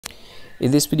In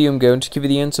this video, I'm going to give you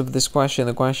the answer of this question.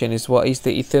 The question is, what is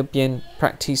the Ethiopian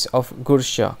practice of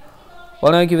gursha?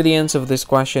 Well, I'll give you the answer of this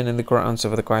question, and the correct answer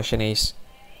for the question is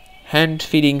hand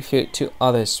feeding food to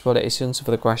others. Well, that is the answer for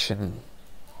the question.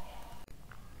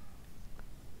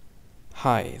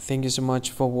 Hi, thank you so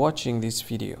much for watching this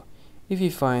video. If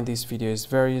you find this video is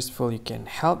very useful, you can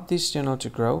help this channel to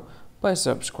grow by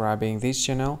subscribing this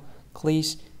channel.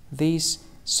 Please this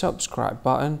subscribe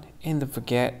button and don't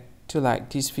forget to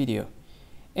like this video.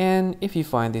 And if you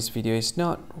find this video is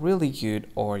not really good,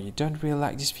 or you don't really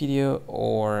like this video,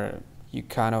 or you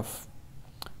kind of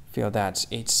feel that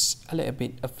it's a little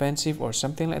bit offensive or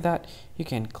something like that, you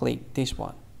can click this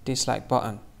one, dislike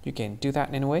button. You can do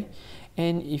that anyway.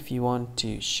 And if you want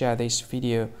to share this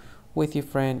video with your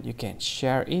friend, you can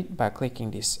share it by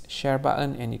clicking this share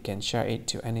button, and you can share it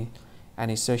to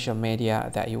any social media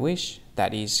that you wish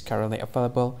that is currently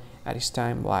available at this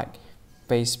time, like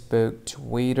Facebook,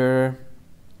 Twitter,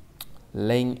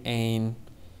 LinkedIn,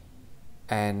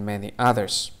 and many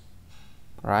others,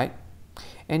 right?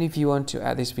 And if you want to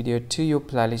add this video to your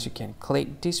playlist, you can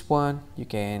click this one. You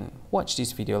can watch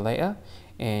this video later,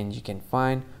 and you can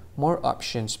find more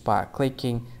options by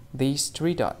clicking these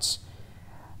three dots.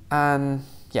 And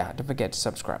yeah, don't forget to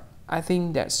subscribe. I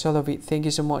think that's all of it. Thank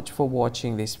you so much for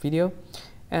watching this video,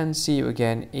 and see you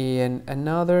again in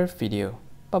another video.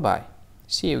 Bye bye.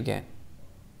 See you again.